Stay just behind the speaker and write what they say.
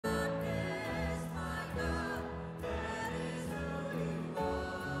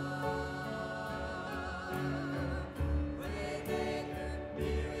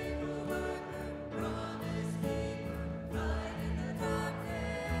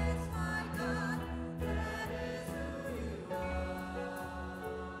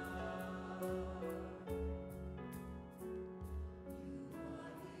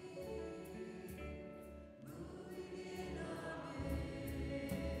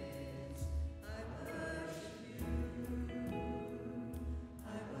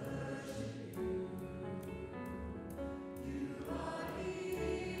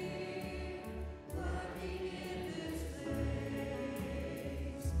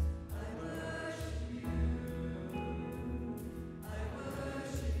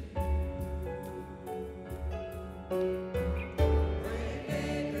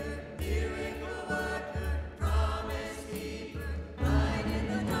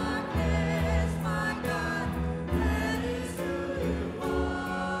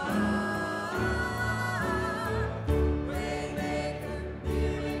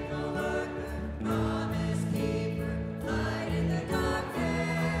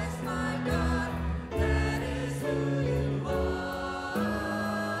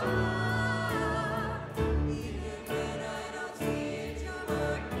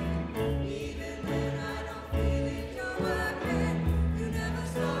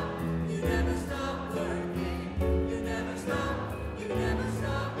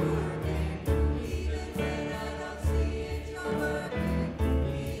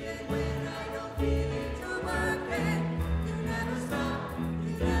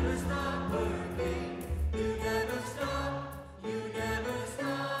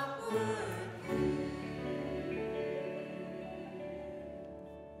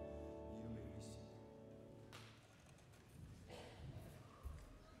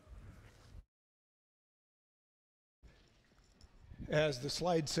As the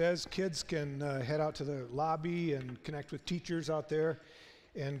slide says, kids can head out to the lobby and connect with teachers out there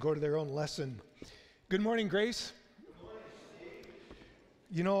and go to their own lesson. Good morning, Grace. Good morning, Steve.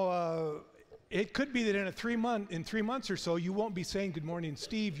 You know, it could be that in 3 months or so, you won't be saying good morning,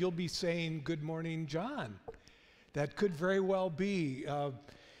 Steve. You'll be saying good morning, John. That could very well be.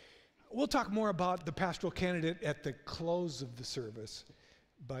 We'll talk more about the pastoral candidate at the close of the service.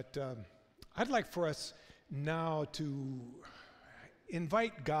 But I'd like for us now to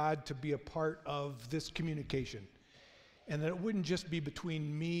invite God to be a part of this communication. And that it wouldn't just be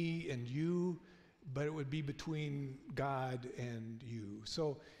between me and you, but it would be between God and you.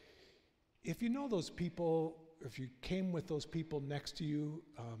 So if you know those people, if you came with those people next to you,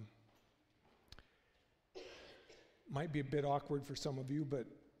 might be a bit awkward for some of you, but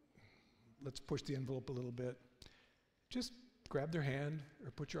let's push the envelope a little bit. Just grab their hand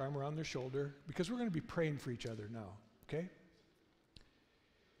or put your arm around their shoulder, because we're going to be praying for each other now, okay?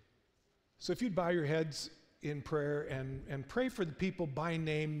 So if you'd bow your heads in prayer and pray for the people by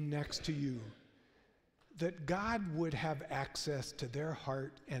name next to you, that God would have access to their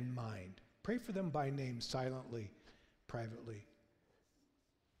heart and mind. Pray for them by name, silently, privately.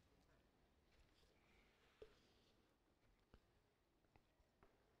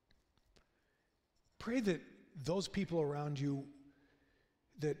 Pray that those people around you,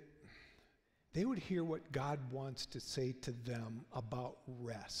 that they would hear what God wants to say to them about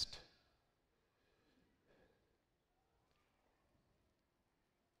rest.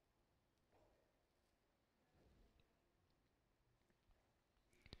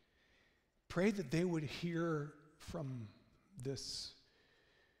 Pray that they would hear from this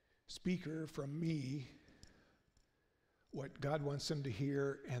speaker, from me, what God wants them to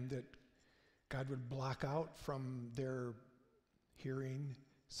hear, and that God would block out from their hearing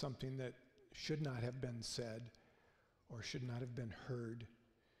something that should not have been said or should not have been heard.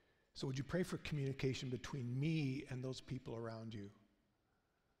 So would you pray for communication between me and those people around you?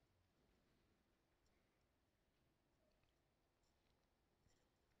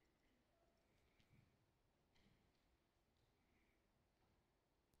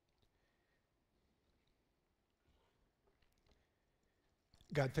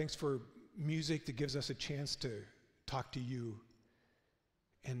 God, thanks for music that gives us a chance to talk to you.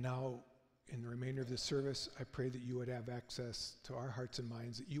 And now, in the remainder of this service, I pray that you would have access to our hearts and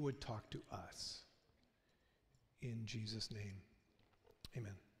minds, that you would talk to us. In Jesus' name,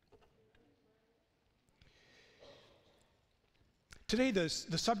 amen. Today, the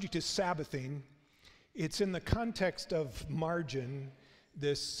subject is Sabbathing. It's in the context of Margin,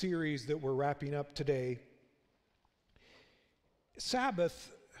 this series that we're wrapping up today.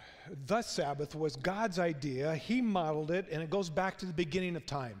 Sabbath, the Sabbath, was God's idea. He modeled it, and it goes back to the beginning of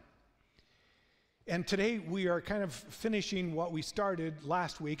time. And today we are kind of finishing what we started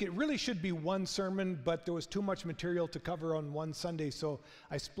last week. It really should be one sermon, but there was too much material to cover on one Sunday, so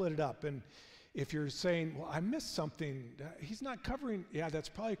I split it up. And if you're saying, well, I missed something, he's not covering, yeah, that's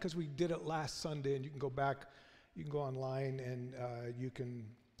probably because we did it last Sunday, and you can go back, you can go online, and you can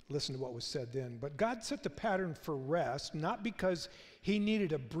listen to what was said then. But God set the pattern for rest, not because he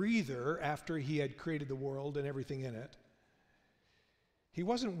needed a breather after he had created the world and everything in it. He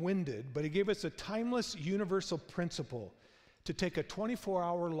wasn't winded, but he gave us a timeless universal principle to take a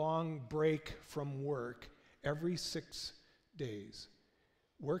 24-hour-long break from work every 6 days.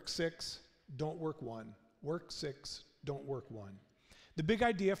 Work 6, don't work 1. Work 6, don't work 1. The big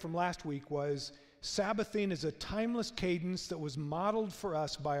idea from last week was Sabbathing is a timeless cadence that was modeled for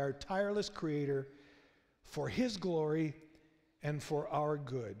us by our tireless Creator for His glory and for our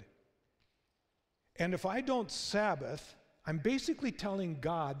good. And if I don't Sabbath, I'm basically telling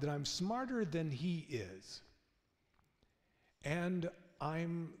God that I'm smarter than He is. And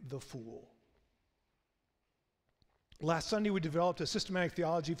I'm the fool. Last Sunday, we developed a systematic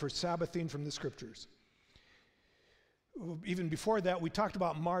theology for Sabbathing from the Scriptures. Even before that, we talked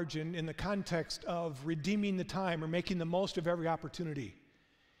about margin in the context of redeeming the time or making the most of every opportunity.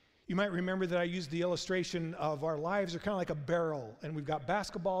 You might remember that I used the illustration of our lives are kind of like a barrel, and we've got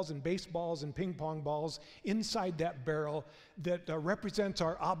basketballs and baseballs and ping pong balls inside that barrel that represents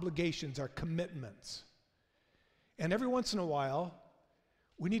our obligations, our commitments. And every once in a while,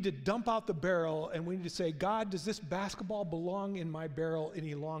 we need to dump out the barrel and we need to say, God, does this basketball belong in my barrel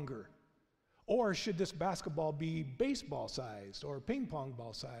any longer? Or should this basketball be baseball sized or ping pong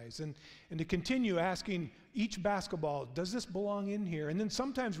ball sized? And to continue asking each basketball, does this belong in here? And then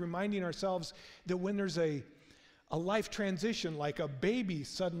sometimes reminding ourselves that when there's a life transition, like a baby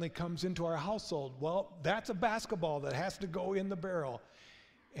suddenly comes into our household, well, that's a basketball that has to go in the barrel.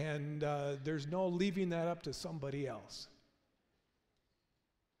 And there's no leaving that up to somebody else.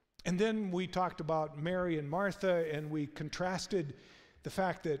 And then we talked about Mary and Martha, and we contrasted the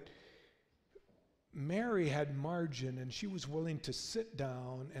fact that Mary had margin and she was willing to sit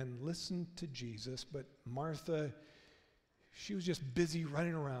down and listen to Jesus, but Martha, she was just busy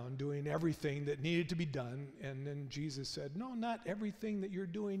running around doing everything that needed to be done. And then Jesus said, no, not everything that you're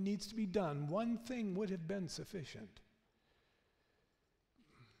doing needs to be done. One thing would have been sufficient.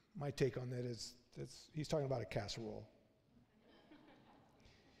 My take on that is he's talking about a casserole.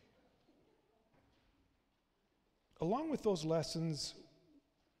 Along with those lessons,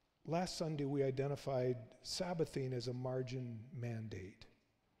 last Sunday we identified Sabbathing as a margin mandate.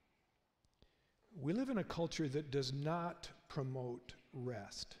 We live in a culture that does not promote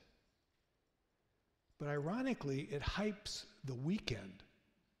rest. But ironically, it hypes the weekend.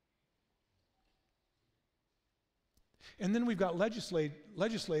 And then we've got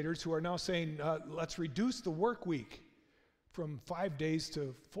legislators who are now saying, let's reduce the work week from 5 days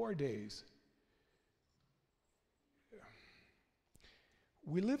to 4 days.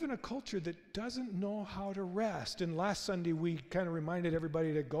 We live in a culture that doesn't know how to rest. And last Sunday, we kind of reminded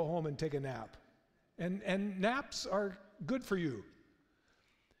everybody to go home and take a nap. And naps are good for you,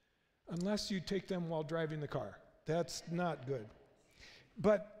 unless you take them while driving the car. That's not good.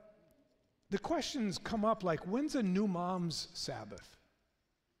 But the questions come up like, when's a new mom's Sabbath?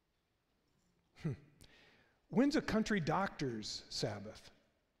 When's a country doctor's Sabbath?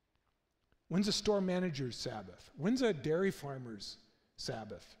 When's a store manager's Sabbath? When's a dairy farmer's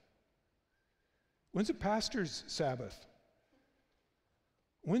Sabbath? When's a pastor's Sabbath?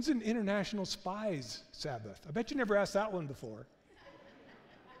 When's an international spy's Sabbath? I bet you never asked that one before.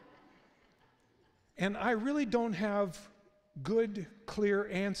 And I really don't have good, clear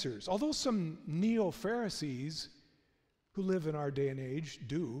answers. Although some neo-Pharisees who live in our day and age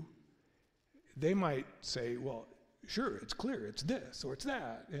do, they might say, well, sure, it's clear, it's this or it's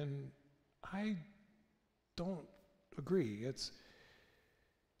that. And I don't agree. It's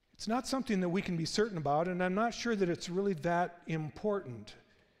not something that we can be certain about, and I'm not sure that it's really that important.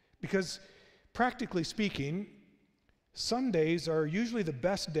 Because practically speaking, Sundays are usually the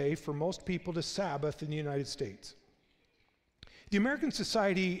best day for most people to Sabbath in the United States. The American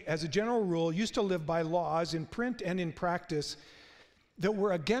society, as a general rule, used to live by laws in print and in practice that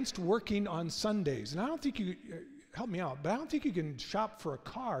were against working on Sundays. And I don't think you, help me out, but I don't think you can shop for a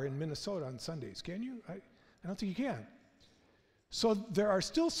car in Minnesota on Sundays, can you? I don't think you can. So there are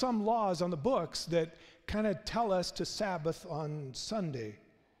still some laws on the books that kind of tell us to Sabbath on Sunday.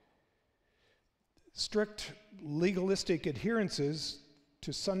 Strict legalistic adherences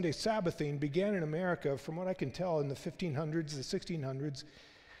to Sunday Sabbathing began in America, from what I can tell, in the 1500s, the 1600s,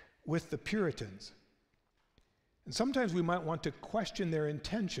 with the Puritans. And sometimes we might want to question their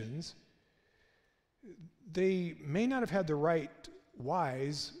intentions. They may not have had the right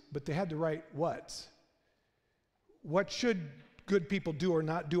whys, but they had the right whats. What should good people do or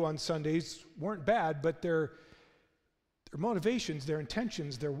not do on Sundays weren't bad, but their motivations, their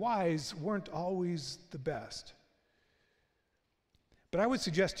intentions, their whys weren't always the best. But I would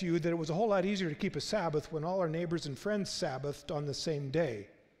suggest to you that it was a whole lot easier to keep a Sabbath when all our neighbors and friends Sabbathed on the same day.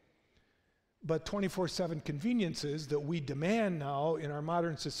 But 24/7 conveniences that we demand now in our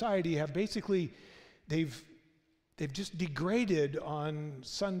modern society have basically, they've just degraded on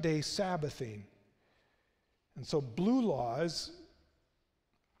Sunday Sabbathing. And so blue laws,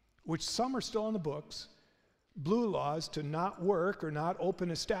 which some are still on the books, blue laws to not work or not open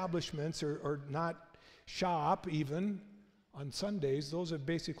establishments or not shop even on Sundays, those have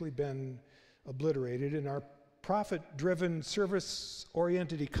basically been obliterated, and our profit-driven,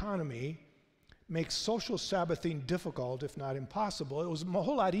 service-oriented economy makes social Sabbathing difficult, if not impossible. It was a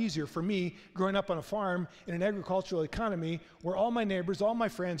whole lot easier for me growing up on a farm in an agricultural economy where all my neighbors, all my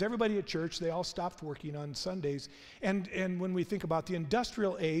friends, everybody at church, they all stopped working on Sundays. And when we think about the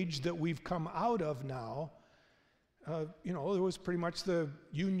industrial age that we've come out of now, it was pretty much the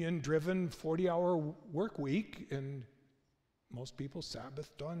union-driven 40-hour work week, and most people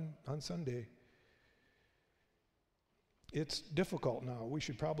Sabbathed on Sunday. It's difficult now. We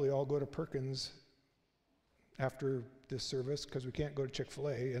should probably all go to Perkins after this service because we can't go to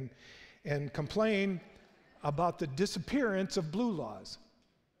Chick-fil-A and complain about the disappearance of blue laws.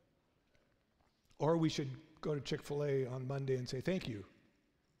 Or we should go to Chick-fil-A on Monday and say thank you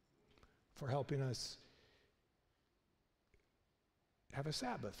for helping us have a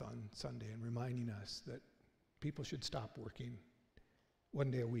Sabbath on Sunday and reminding us that people should stop working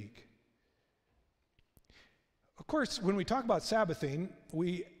one day a week. Of course, when we talk about Sabbathing,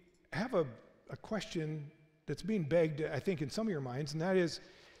 we have a question that's being begged, I think, in some of your minds, and that is,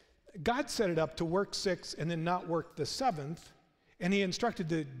 God set it up to work 6 and then not work the 7th, and he instructed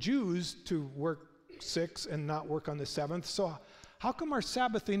the Jews to work 6 and not work on the 7th. So how come our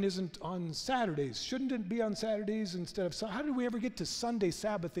Sabbathing isn't on Saturdays? Shouldn't it be on Saturdays instead of Sunday? How did we ever get to Sunday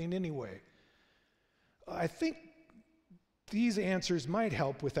Sabbathing anyway? I think these answers might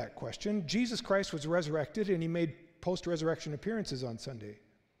help with that question. Jesus Christ was resurrected, and he made post-resurrection appearances on Sunday.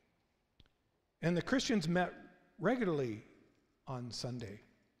 And the Christians met regularly on Sunday.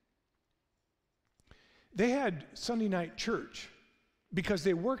 They had Sunday night church because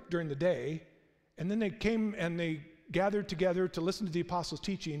they worked during the day, and then they came and they gathered together to listen to the apostles'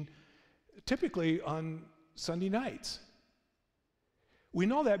 teaching, typically on Sunday nights. We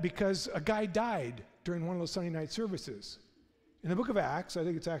know that because a guy died during one of those Sunday night services. In the book of Acts, I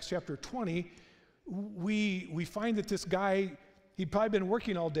think it's Acts chapter 20, we find that this guy, he'd probably been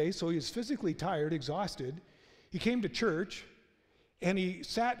working all day, so he was physically tired, exhausted. He came to church, and he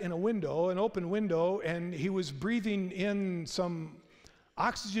sat in an open window, and he was breathing in some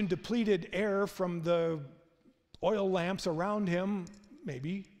oxygen-depleted air from the oil lamps around him.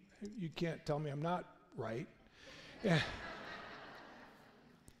 Maybe. You can't tell me I'm not right. Yeah.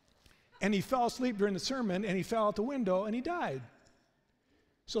 And he fell asleep during the sermon, and he fell out the window, and he died.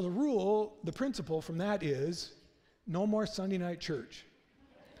 So the principle from that is, no more Sunday night church.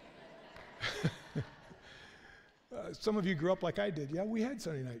 Some of you grew up like I did. Yeah, we had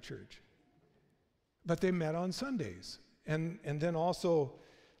Sunday night church. But they met on Sundays. And then also,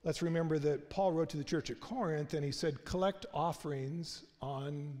 let's remember that Paul wrote to the church at Corinth, and he said, collect offerings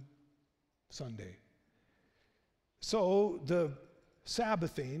on Sunday. So the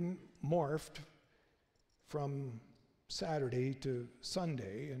Sabbathing morphed from Saturday to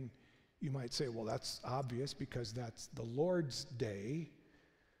Sunday, and you might say, well, that's obvious because that's the Lord's Day.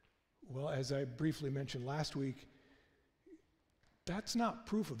 Well, as I briefly mentioned last week, that's not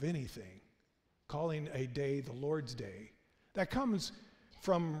proof of anything, calling a day the Lord's Day. That comes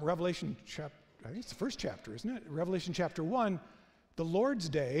from Revelation chapter, I think it's the first chapter, isn't it? Revelation chapter 1, the Lord's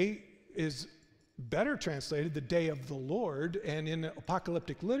Day is better translated, the day of the Lord, and in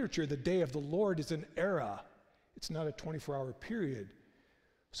apocalyptic literature, the day of the Lord is an era. It's not a 24-hour period.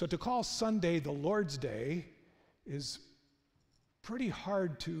 So to call Sunday the Lord's Day is pretty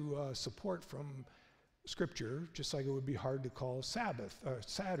hard to support from Scripture, just like it would be hard to call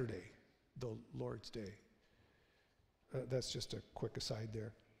Saturday the Lord's Day. That's just a quick aside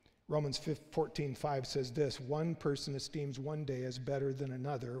there. Romans 14:5 says this, one person esteems one day as better than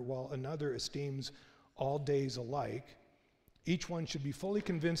another, while another esteems all days alike. Each one should be fully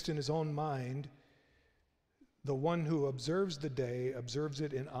convinced in his own mind. The one who observes the day observes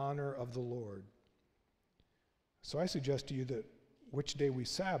it in honor of the Lord. So I suggest to you that which day we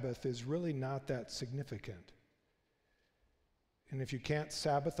Sabbath is really not that significant. And if you can't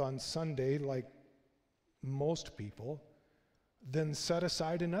Sabbath on Sunday like most people, then set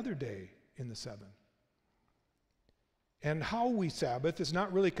aside another day in the 7. And how we Sabbath is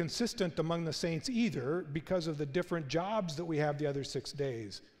not really consistent among the saints either because of the different jobs that we have the other 6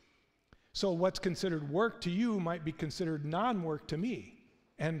 days. So what's considered work to you might be considered non-work to me,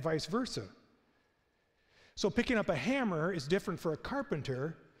 and vice versa. So picking up a hammer is different for a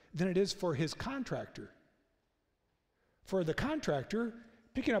carpenter than it is for his contractor. For the contractor,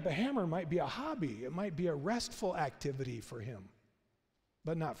 picking up a hammer might be a hobby. It might be a restful activity for him,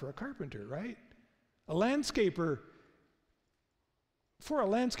 but not for a carpenter, right? For a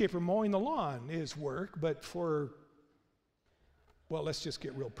landscaper, mowing the lawn is work, but well, let's just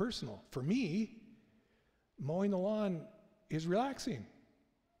get real personal. For me, mowing the lawn is relaxing.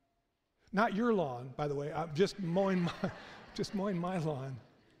 Not your lawn, by the way. I'm just mowing my lawn.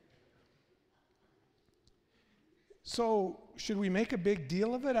 So, should we make a big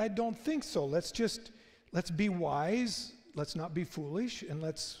deal of it? I don't think so. Let's be wise, let's not be foolish, and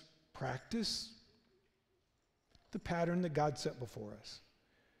let's practice the pattern that God set before us.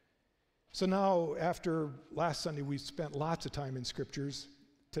 So now, after last Sunday, we spent lots of time in scriptures.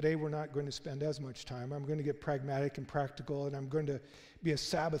 Today, we're not going to spend as much time. I'm going to get pragmatic and practical, and I'm going to be a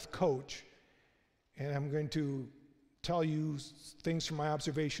Sabbath coach, and I'm going to tell you things from my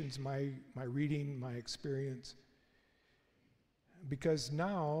observations, my reading, my experience. Because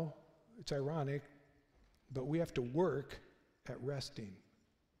now, it's ironic, but we have to work at resting.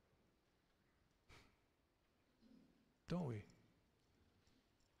 Don't we?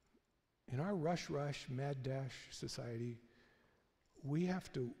 In our rush, mad dash society, we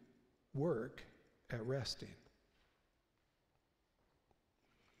have to work at resting.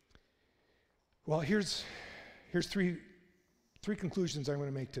 Well, here's three conclusions I'm going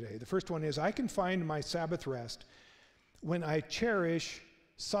to make today. The first one is, I can find my Sabbath rest when I cherish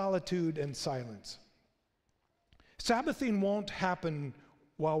solitude and silence. Sabbathing won't happen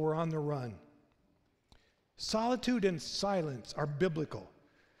while we're on the run. Solitude and silence are biblical.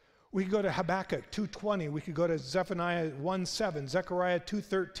 We could go to Habakkuk 2:20. We could go to Zephaniah 1:7, Zechariah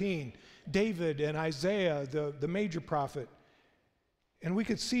 2:13, David and Isaiah, the major prophet. And we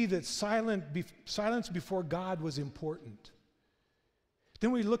could see that silence before God was important.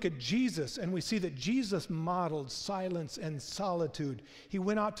 Then we look at Jesus, and we see that Jesus modeled silence and solitude. He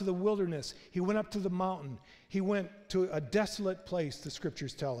went out to the wilderness. He went up to the mountain. He went to a desolate place, the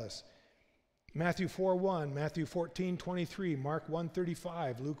scriptures tell us. Matthew 4:1, Matthew 14:23, Mark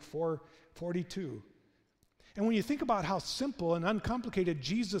 1:35, Luke 4:42. And when you think about how simple and uncomplicated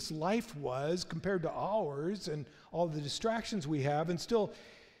Jesus' life was compared to ours and all the distractions we have, and still,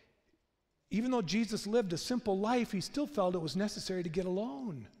 even though Jesus lived a simple life, he still felt it was necessary to get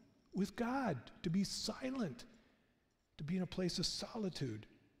alone with God, to be silent, to be in a place of solitude.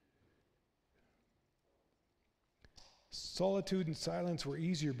 Solitude and silence were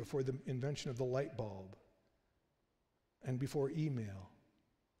easier before the invention of the light bulb and before email.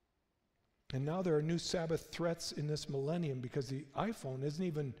 And now there are new Sabbath threats in this millennium because the iPhone isn't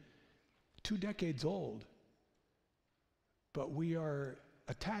even 2 decades old, but we are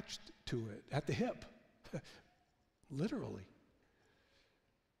attached to it at the hip, literally.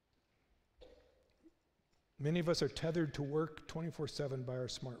 Many of us are tethered to work 24/7 by our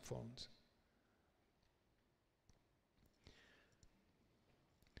smartphones.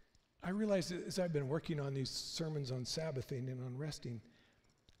 I realize as I've been working on these sermons on Sabbathing and on resting,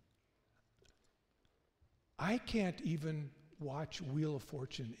 I can't even watch Wheel of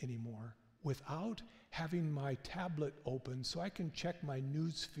Fortune anymore without having my tablet open so I can check my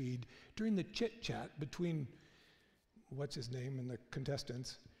news feed during the chit-chat between, what's his name, and the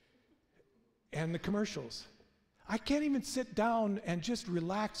contestants, and the commercials. I can't even sit down and just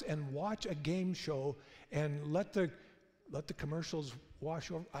relax and watch a game show and let the commercials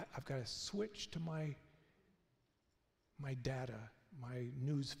wash over. I've got to switch to my data, my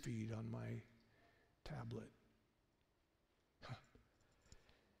news feed on my tablet.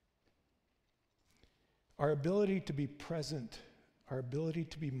 Our ability to be present, our ability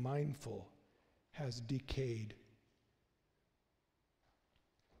to be mindful has decayed.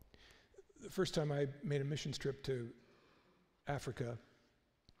 The first time I made a mission trip to Africa,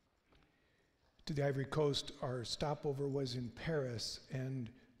 to the Ivory Coast, our stopover was in Paris,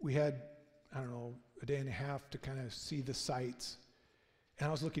 and we had, a day and a half to kind of see the sights. And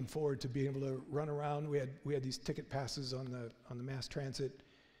I was looking forward to being able to run around. We had these ticket passes on the mass transit,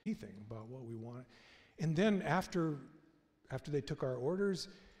 anything about what we wanted. And then after they took our orders,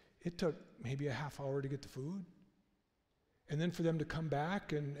 it took maybe a half hour to get the food. And then for them to come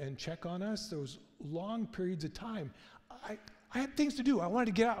back and check on us, there was long periods of time. I had things to do. I wanted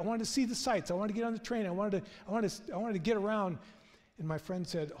to get out. I wanted to see the sights. I wanted to get on the train. I wanted to get around. And my friend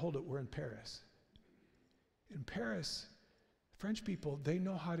said, "Hold it, we're in Paris." In Paris, French people, they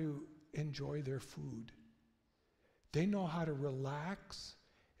know how to enjoy their food. They know how to relax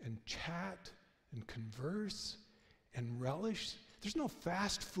and chat and converse and relish. There's no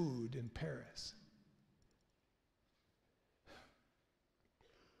fast food in Paris.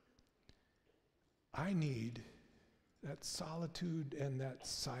 I need that solitude and that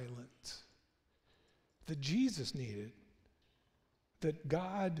silence that Jesus needed, that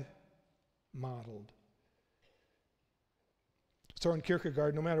God modeled. Soren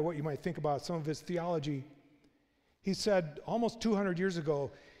Kierkegaard, no matter what you might think about some of his theology, he said almost 200 years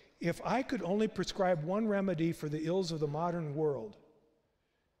ago, "If I could only prescribe one remedy for the ills of the modern world,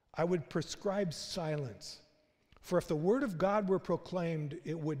 I would prescribe silence. For if the word of God were proclaimed,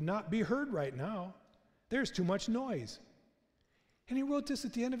 it would not be heard right now. There's too much noise. And he wrote this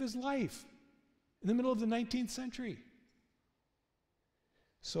at the end of his life, in the middle of the 19th century.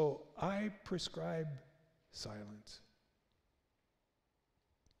 So I prescribe silence.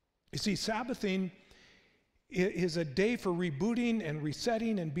 You see, Sabbathing is a day for rebooting and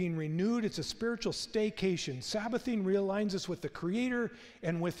resetting and being renewed. It's a spiritual staycation. Sabbathing realigns us with the Creator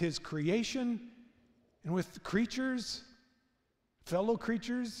and with His creation and with creatures, fellow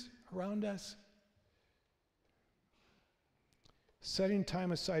creatures around us. Setting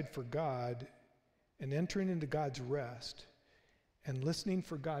time aside for God and entering into God's rest and listening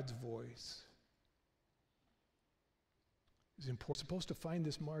for God's voice is important. We're supposed to find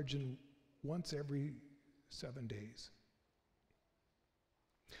this margin once every 7 days.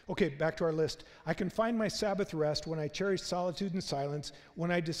 Okay, back to our list. I can find my Sabbath rest when I cherish solitude and silence,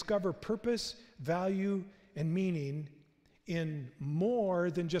 when I discover purpose, value, and meaning in more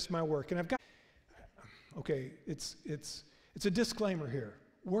than just my work. And I've got, okay, it's a disclaimer here.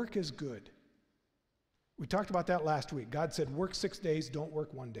 Work is good. We talked about that last week. God said, work 6 days, don't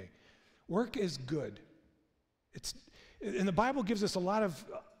work 1 day. Work is good. And the Bible gives us a lot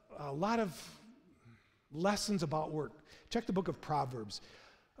of lessons about work. Check the book of Proverbs.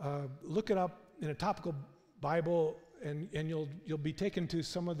 Look it up in a topical Bible, and you'll be taken to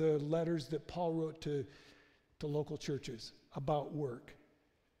some of the letters that Paul wrote to local churches about work.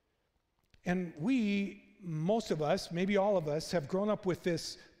 And most of us, maybe all of us, have grown up with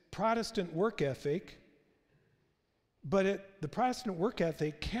this Protestant work ethic, but the Protestant work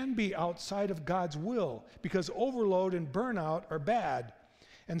ethic can be outside of God's will because overload and burnout are bad.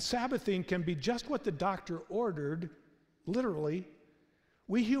 And Sabbathing can be just what the doctor ordered, literally.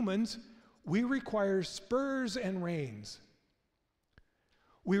 We humans, we require spurs and reins.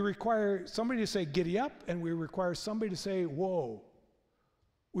 We require somebody to say, giddy up, and we require somebody to say, whoa.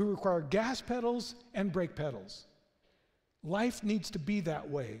 We require gas pedals and brake pedals. Life needs to be that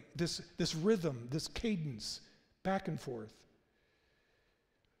way, this rhythm, this cadence, back and forth.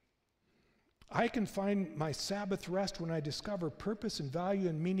 I can find my Sabbath rest when I discover purpose and value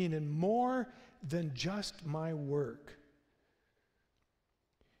and meaning in more than just my work.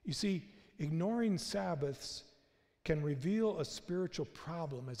 You see, ignoring Sabbaths can reveal a spiritual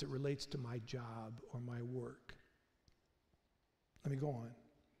problem as it relates to my job or my work. Let me go on.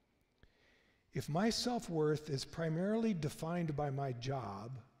 If my self-worth is primarily defined by my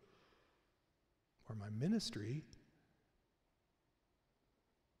job or my ministry,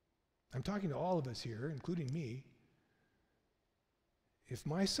 I'm talking to all of us here, including me. If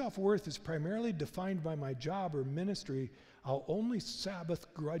my self-worth is primarily defined by my job or ministry, I'll only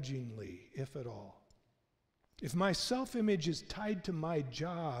Sabbath grudgingly, if at all. If my self-image is tied to my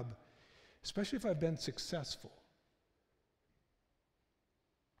job, especially if I've been successful,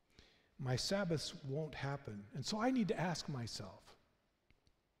 my Sabbaths won't happen. And so I need to ask myself,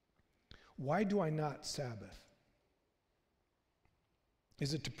 why do I not Sabbath?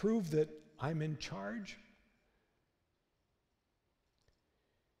 Is it to prove that I'm in charge?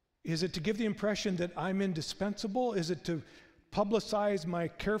 Is it to give the impression that I'm indispensable? Is it to publicize my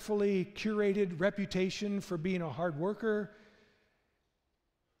carefully curated reputation for being a hard worker?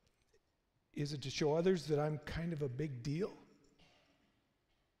 Is it to show others that I'm kind of a big deal?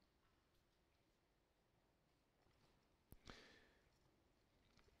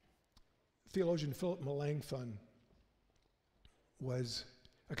 Theologian Philip Melanchthon was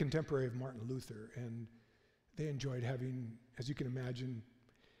a contemporary of Martin Luther, and they enjoyed having, as you can imagine,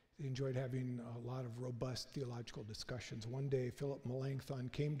 they enjoyed having a lot of robust theological discussions. One day, Philip Melanchthon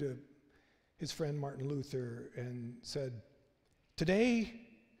came to his friend Martin Luther and said, "Today,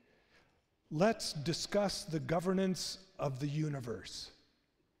 let's discuss the governance of the universe."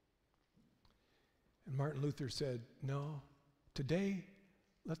 And Martin Luther said, "No, today,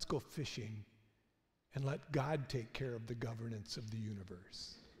 let's go fishing and let God take care of the governance of the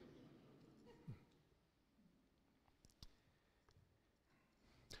universe."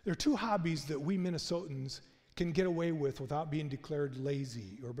 There are two hobbies that we Minnesotans can get away with without being declared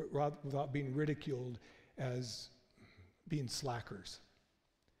lazy or without being ridiculed as being slackers.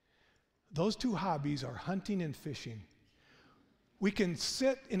 Those two hobbies are hunting and fishing. We can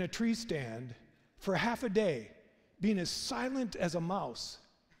sit in a tree stand for half a day, being as silent as a mouse,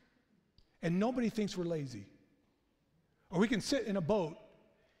 and nobody thinks we're lazy. Or we can sit in a boat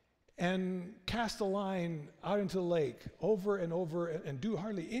and cast a line out into the lake over and over and do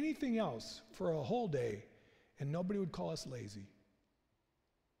hardly anything else for a whole day, and nobody would call us lazy.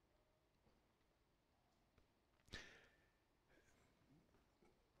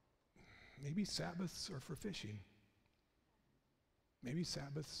 Maybe Sabbaths are for fishing. Maybe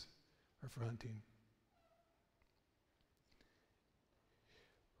Sabbaths are for hunting.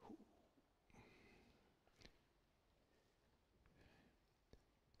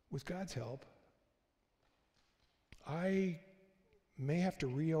 With God's help, I may have to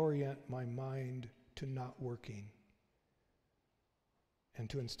reorient my mind to not working and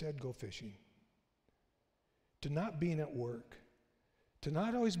to instead go fishing, to not being at work, to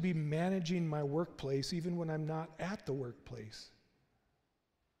not always be managing my workplace even when I'm not at the workplace.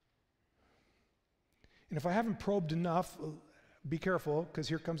 And if I haven't probed enough, be careful, because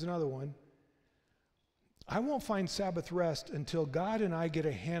here comes another one. I won't find Sabbath rest until God and I get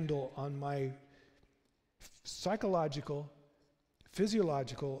a handle on my psychological,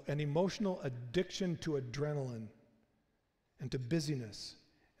 physiological, and emotional addiction to adrenaline and to busyness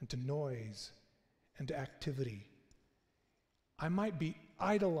and to noise and to activity. I might be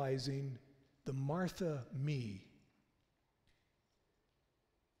idolizing the Martha me.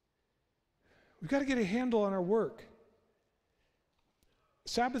 We've got to get a handle on our work.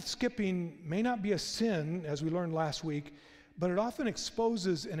 Sabbath skipping may not be a sin, as we learned last week, but it often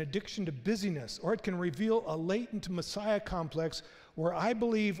exposes an addiction to busyness, or it can reveal a latent Messiah complex where I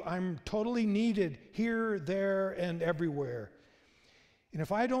believe I'm totally needed here, there, and everywhere. And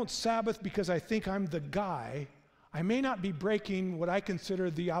if I don't Sabbath because I think I'm the guy, I may not be breaking what I consider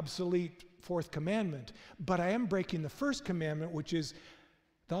the obsolete fourth commandment, but I am breaking the first commandment, which is,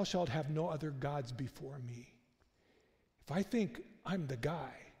 thou shalt have no other gods before me. If I think I'm the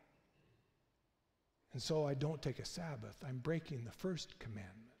guy, and so I don't take a Sabbath, I'm breaking the first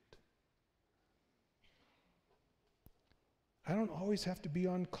commandment. I don't always have to be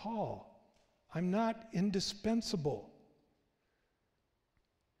on call. I'm not indispensable.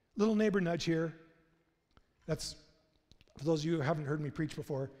 Little neighbor nudge here. That's, for those of you who haven't heard me preach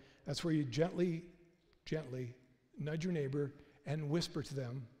before, that's where you gently nudge your neighbor and whisper to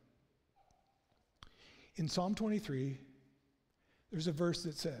them. In Psalm 23, there's a verse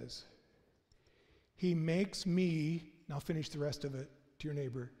that says, He makes me, now finish the rest of it to your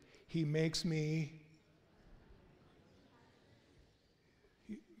neighbor, He makes me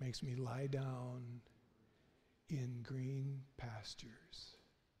lie down in green pastures.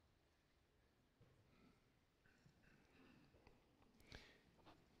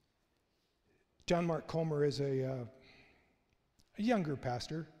 John Mark Comer is a younger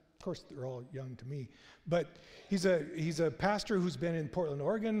pastor. Of course, they're all young to me, but he's a pastor who's been in Portland,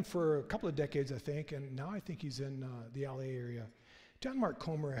 Oregon for a couple of decades, I think, and now I think he's in the LA area. John Mark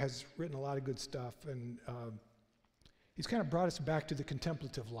Comer has written a lot of good stuff, and he's kind of brought us back to the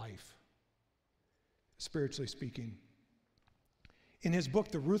contemplative life, spiritually speaking. In his book,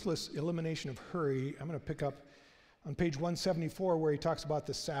 The Ruthless Elimination of Hurry, I'm going to pick up on page 174 where he talks about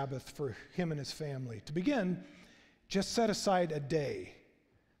the Sabbath for him and his family. To begin, just set aside a day.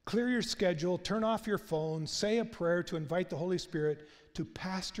 Clear your schedule, turn off your phone, say a prayer to invite the Holy Spirit to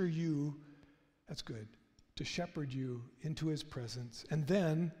pastor you, that's good, to shepherd you into His presence, and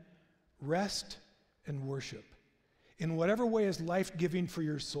then rest and worship in whatever way is life-giving for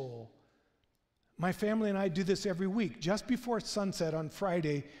your soul. My family and I do this every week. Just before sunset on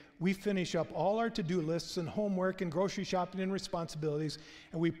Friday, we finish up all our to-do lists and homework and grocery shopping and responsibilities,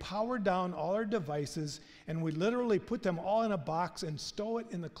 and we power down all our devices, and we literally put them all in a box and stow it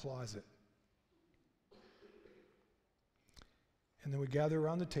in the closet. And then we gather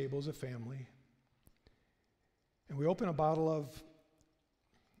around the table as a family, and we open a bottle of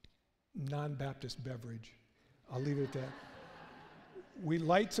non-Baptist beverage. I'll leave it at that. We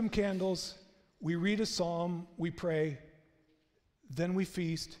light some candles, we read a psalm, we pray, then we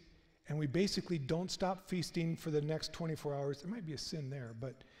feast, and we basically don't stop feasting for the next 24 hours. There might be a sin there,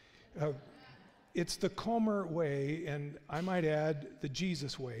 but it's the Comer way, and I might add, the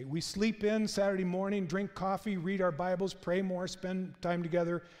Jesus way. We sleep in Saturday morning, drink coffee, read our Bibles, pray more, spend time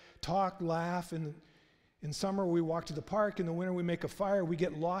together, talk, laugh. In summer, we walk to the park. In the winter, we make a fire. We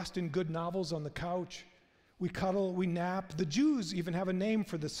get lost in good novels on the couch. We cuddle, we nap. The Jews even have a name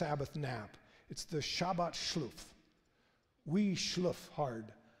for the Sabbath nap. It's the Shabbat Shluff. We shluff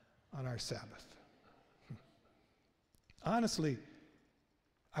hard on our Sabbath. Honestly,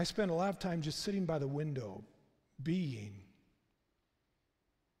 I spend a lot of time just sitting by the window, being.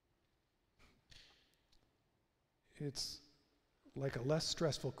 It's like a less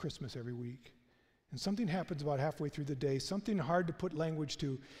stressful Christmas every week. And something happens about halfway through the day, something hard to put language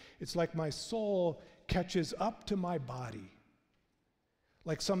to. It's like my soul catches up to my body.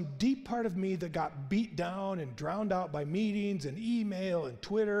 Like some deep part of me that got beat down and drowned out by meetings and email and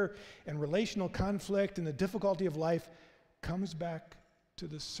Twitter and relational conflict and the difficulty of life comes back to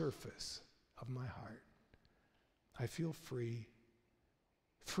the surface. of my heart. I feel free.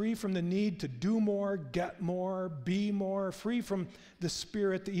 Free from the need to do more, get more, be more. Free from the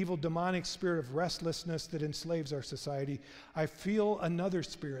spirit, the evil demonic spirit of restlessness that enslaves our society. I feel another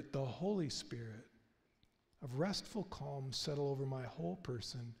spirit, the Holy Spirit, of restful calm settle over my whole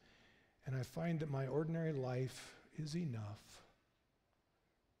person, and I find that my ordinary life is enough.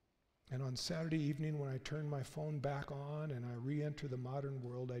 And on Saturday evening, when I turn my phone back on and I re-enter the modern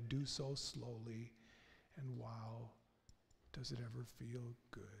world, I do so slowly, and wow, does it ever feel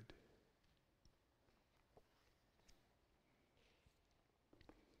good.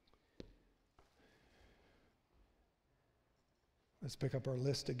 Let's pick up our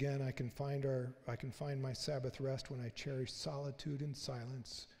list again. I can find my Sabbath rest when I cherish solitude and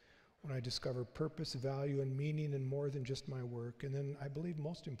silence, when I discover purpose, value, and meaning in more than just my work. And then I believe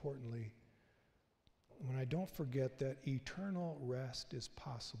most importantly, when I don't forget that eternal rest is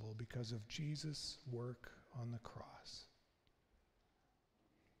possible because of Jesus' work on the cross.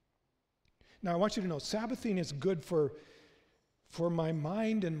 Now I want you to know, Sabbathing is good for my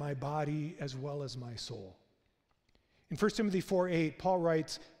mind and my body as well as my soul. In 1 Timothy 4:8, Paul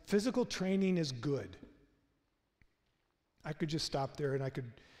writes, physical training is good. I could just stop there and I could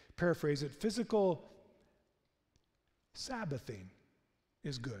paraphrase it. Physical Sabbathing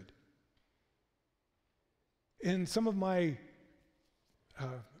is good. In some of my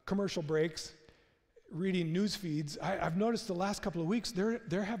commercial breaks, reading news feeds, I've noticed the last couple of weeks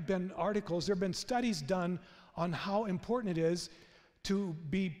there have been articles, there have been studies done on how important it is to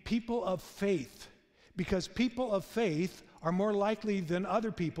be people of faith, because people of faith are more likely than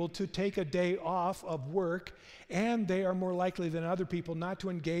other people to take a day off of work, and they are more likely than other people not to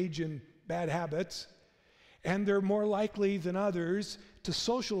engage in bad habits, and they're more likely than others to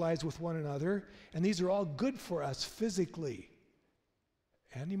socialize with one another, and these are all good for us physically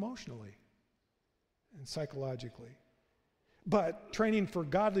and emotionally and psychologically. But training for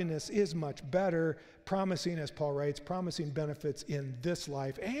godliness is much better, promising, as Paul writes, promising benefits in this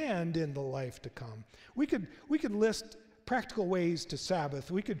life and in the life to come. We could list practical ways to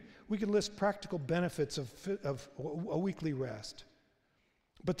Sabbath. We could list practical benefits of a weekly rest.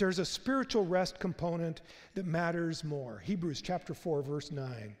 But there's a spiritual rest component that matters more. Hebrews chapter 4, verse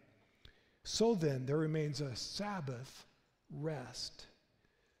 9. So then, there remains a Sabbath rest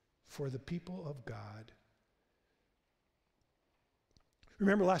for the people of God.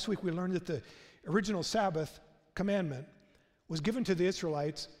 Remember last week we learned that the original Sabbath commandment was given to the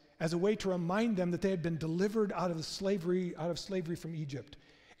Israelites as a way to remind them that they had been delivered out of slavery from Egypt.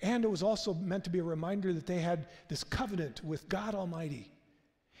 And it was also meant to be a reminder that they had this covenant with God Almighty.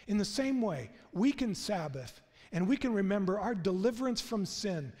 In the same way, we can Sabbath and we can remember our deliverance from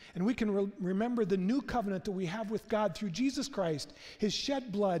sin, and we can remember the new covenant that we have with God through Jesus Christ, his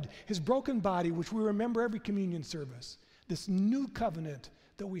shed blood, his broken body, which we remember every communion service. This new covenant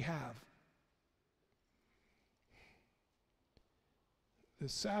that we have. The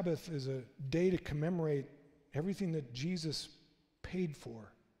Sabbath is a day to commemorate everything that Jesus paid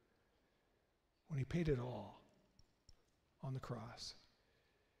for when he paid it all on the cross.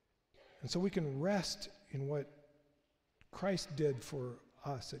 And so we can rest in what Christ did for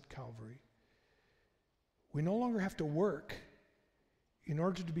us at Calvary. We no longer have to work in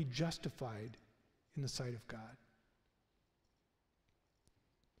order to be justified in the sight of God.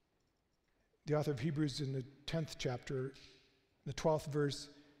 The author of Hebrews in the 10th chapter, the 12th verse,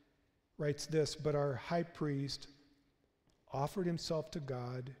 writes this, but our high priest offered himself to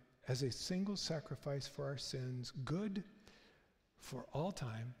God as a single sacrifice for our sins, good for all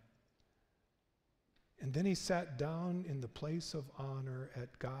time. And then he sat down in the place of honor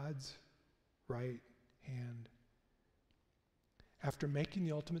at God's right hand. After making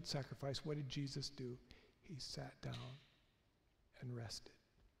the ultimate sacrifice, what did Jesus do? He sat down and rested.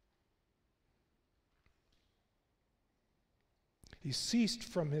 He ceased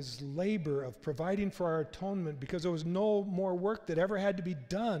from his labor of providing for our atonement because there was no more work that ever had to be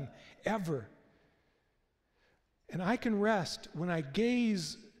done, ever. And I can rest when I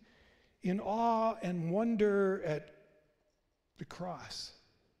gaze in awe and wonder at the cross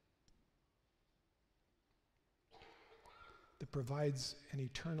that provides an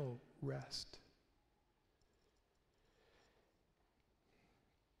eternal rest.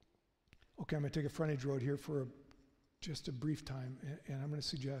 Okay, I'm going to take a frontage road here for just a brief time, and I'm going to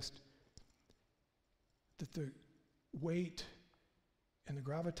suggest that the weight and the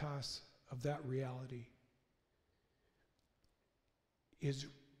gravitas of that reality is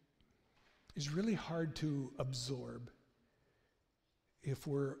really hard to absorb if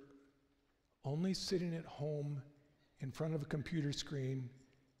we're only sitting at home in front of a computer screen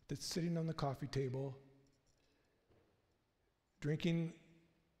that's sitting on the coffee table, drinking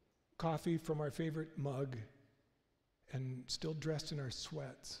coffee from our favorite mug, and still dressed in our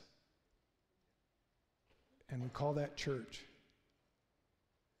sweats. And we call that church.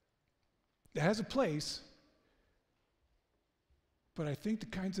 It has a place, but I think the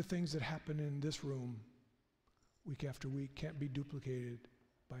kinds of things that happen in this room week after week can't be duplicated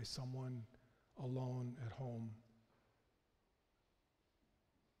by someone alone at home.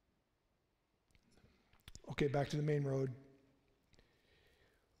 Okay, back to the main road.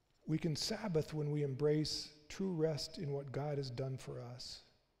 We can Sabbath when we embrace true rest in what God has done for us,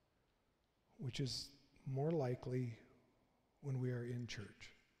 which is more likely when we are in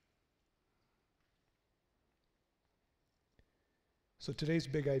church. So today's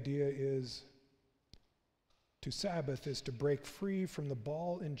big idea is to Sabbath is to break free from the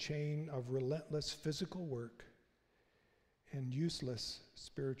ball and chain of relentless physical work and useless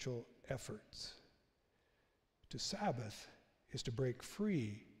spiritual efforts. To Sabbath is to break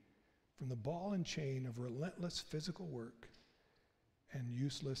free from the ball and chain of relentless physical work and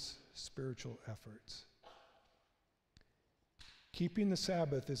useless spiritual efforts. Keeping the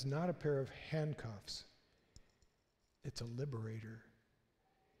Sabbath is not a pair of handcuffs. It's a liberator.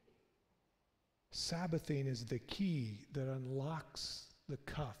 Sabbathing is the key that unlocks the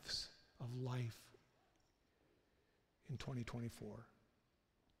cuffs of life in 2024.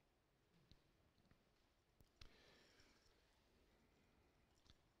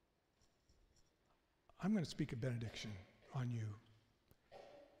 I'm going to speak a benediction on you.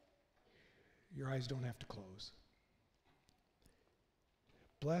 Your eyes don't have to close.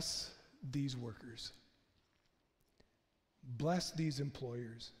 Bless these workers. Bless these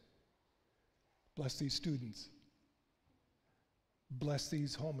employers. Bless these students. Bless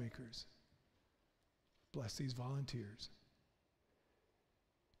these homemakers. Bless these volunteers.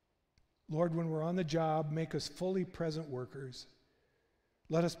 Lord, when we're on the job, make us fully present workers.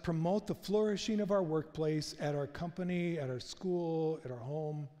 Let us promote the flourishing of our workplace, at our company, at our school, at our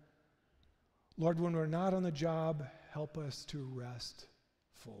home. Lord, when we're not on the job, help us to rest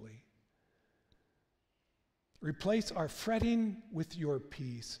fully. Replace our fretting with your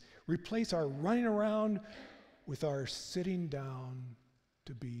peace. Replace our running around with our sitting down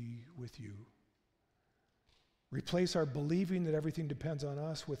to be with you. Replace our believing that everything depends on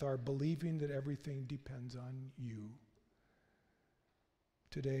us with our believing that everything depends on you.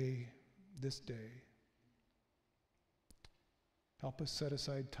 Today, this day, help us set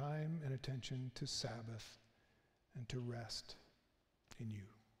aside time and attention to Sabbath and to rest in you.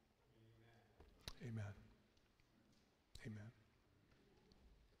 Amen. Amen.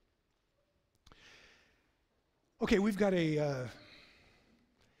 Okay, we've got a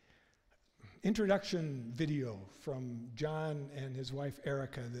introduction video from John and his wife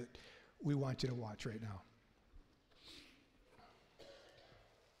Erica that we want you to watch right now.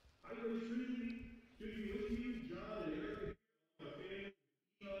 I will free